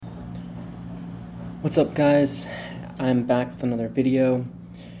What's up, guys? I'm back with another video.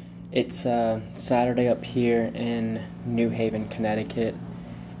 It's Saturday up here in New Haven, Connecticut,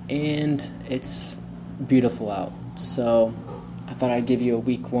 and it's beautiful out. So I thought I'd give you a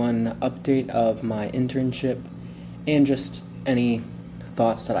week one update of my internship and just any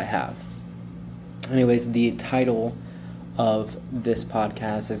thoughts that I have. Anyways, the title of this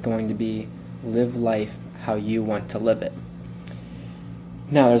podcast is going to be Live Life How You Want to Live It.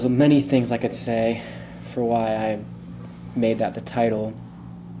 Now, there's many things I could say for why I made that the title,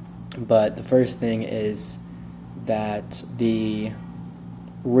 but the first thing is that the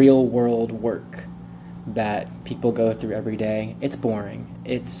real world work that people go through every day, it's boring.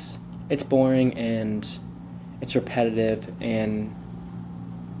 It's boring and it's repetitive, and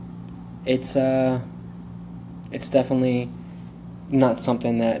it's definitely not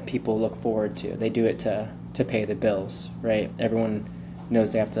something that people look forward to. They do it to pay the bills, right? Everyone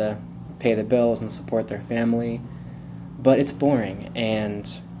knows they have to pay the bills and support their family, but it's boring. And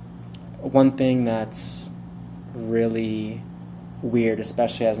one thing that's really weird,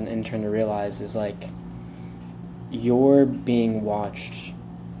 especially as an intern, to realize is like you're being watched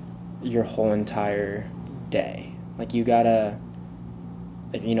your whole entire day. Like you gotta,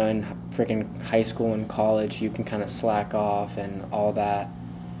 in freaking high school and college, you can kind of slack off and all that,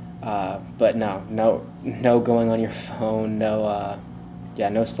 but no going on your phone, no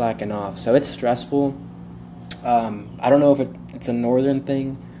slacking off. So it's stressful. I don't know if it's a northern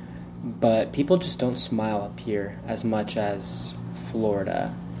thing, but people just don't smile up here as much as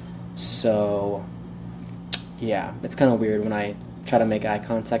Florida. So yeah, it's kind of weird when I try to make eye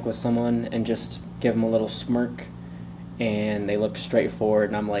contact with someone and just give them a little smirk and they look straight forward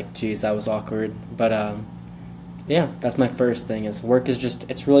and I'm like, geez, that was awkward. But yeah, that's my first thing is work is just,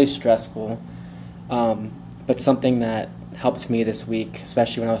 it's really stressful. But something that helped me this week,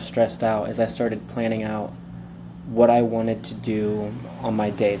 especially when I was stressed out, is I started planning out what I wanted to do on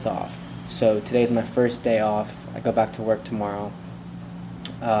my days off. So today's my first day off. I go back to work tomorrow.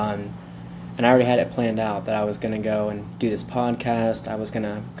 And I already had it planned out that I was going to go and do this podcast. I was going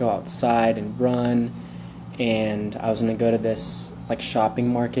to go outside and run. And I was going to go to this like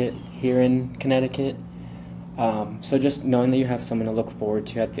shopping market here in Connecticut. So just knowing that you have someone to look forward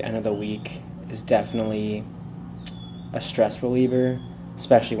to at the end of the week is definitely a stress reliever,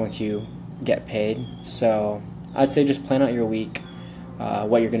 especially once you get paid. So I'd say just plan out your week,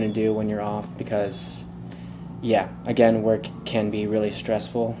 what you're going to do when you're off, because yeah, again, work can be really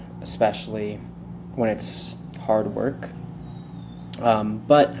stressful, especially when it's hard work.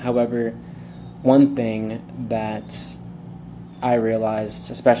 But however, one thing that I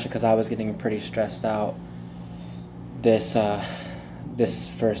realized, especially because I was getting pretty stressed out this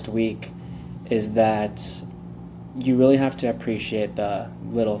first week, is that you really have to appreciate the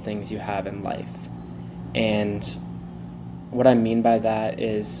little things you have in life. And what I mean by that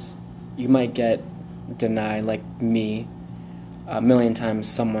is you might get denied, like me, a million times,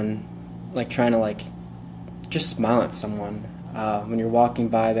 someone like trying to like just smile at someone when you're walking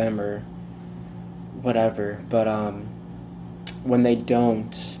by them or whatever. But when they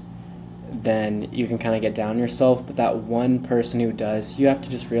don't, then you can kind of get down on yourself. But that one person who does, you have to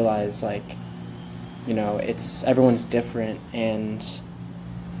just realize, like, it's everyone's different, and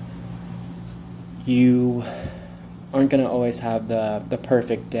you aren't going to always have the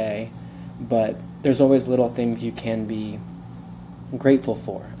perfect day, but there's always little things you can be grateful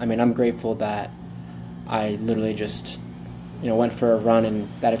for. I mean, I'm grateful that I literally just, went for a run and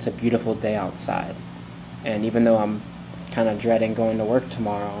that it's a beautiful day outside. And even though I'm kind of dreading going to work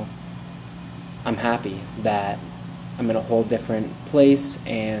tomorrow, I'm happy that I'm in a whole different place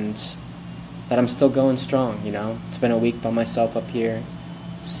and that I'm still going strong. It's been a week by myself up here,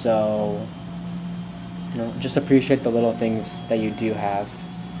 so just appreciate the little things that you do have.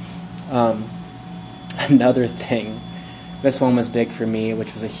 Another thing, this one was big for me,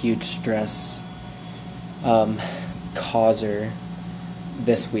 which was a huge stress causer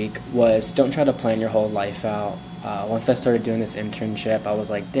this week, was don't try to plan your whole life out. Once I started doing this internship, I was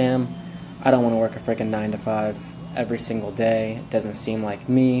like, damn, I don't want to work a freaking 9 to 5 every single day. It doesn't seem like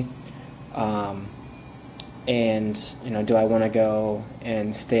me. And do I want to go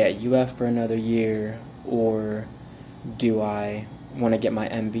and stay at UF for another year, or do I want to get my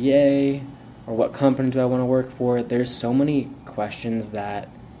MBA, or what company do I want to work for? There's so many questions that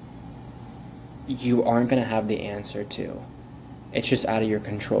you aren't going to have the answer to. It's just out of your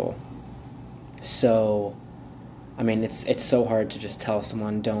control. So, I mean, it's so hard to just tell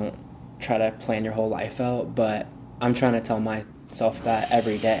someone don't try to plan your whole life out, but I'm trying to tell myself that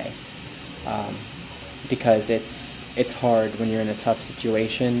every day. Because it's hard when you're in a tough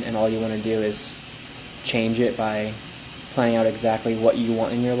situation and all you want to do is change it by planning out exactly what you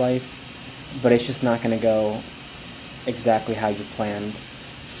want in your life, but it's just not going to go exactly how you planned.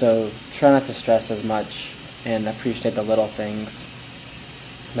 So try not to stress as much and appreciate the little things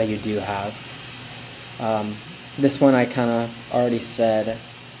that you do have. This one I kind of already said,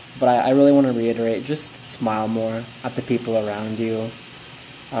 but I really want to reiterate, just smile more at the people around you.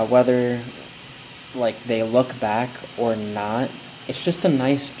 Whether like they look back or not, it's just a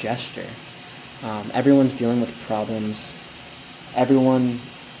nice gesture. Everyone's dealing with problems. Everyone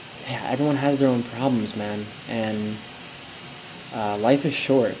has their own problems, man. And life is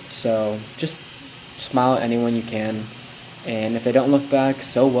short, so just smile at anyone you can. And if they don't look back,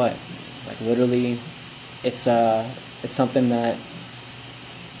 so what? Like literally, it's something that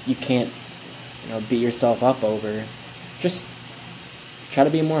you can't, beat yourself up over. Just try to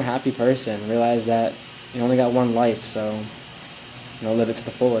be a more happy person. Realize that you only got one life, so live it to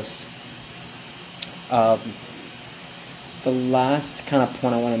the fullest. The last kind of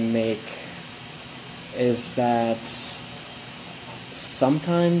point I want to make is that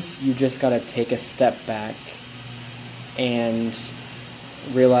sometimes you just gotta take a step back and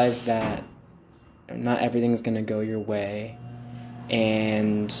realize that not everything's gonna go your way,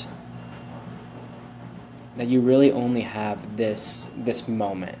 and that you really only have this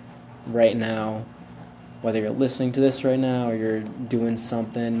moment right now. Whether you're listening to this right now or you're doing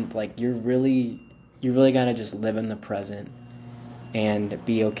something, like you really gotta just live in the present and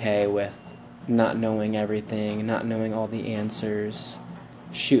be okay with not knowing everything, not knowing all the answers.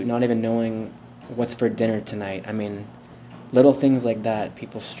 Shoot, not even knowing what's for dinner tonight. I mean, little things like that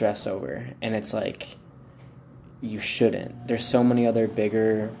people stress over, and it's like, you shouldn't. There's so many other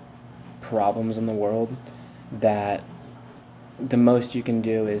bigger problems in the world that the most you can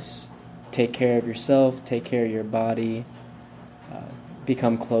do is take care of yourself, take care of your body,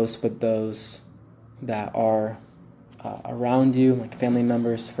 become close with those that are around you, like family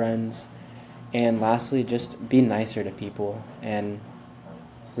members, friends, and lastly, just be nicer to people and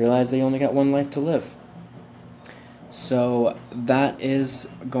realize that you only got one life to live. So that is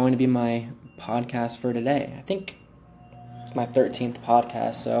going to be my podcast for today. I think it's my 13th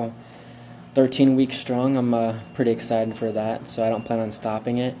podcast, so 13 weeks strong. I'm pretty excited for that, so I don't plan on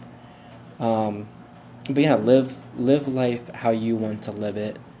stopping it. But yeah, live life how you want to live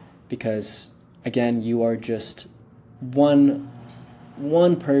it, because again, you are just one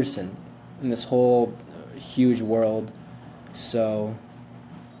person in this whole huge world. So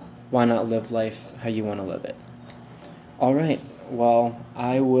why not live life how you want to live it? All right. Well,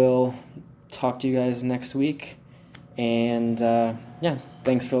 I will talk to you guys next week. And yeah,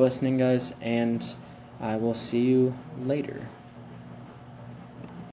 thanks for listening, guys. And I will see you later.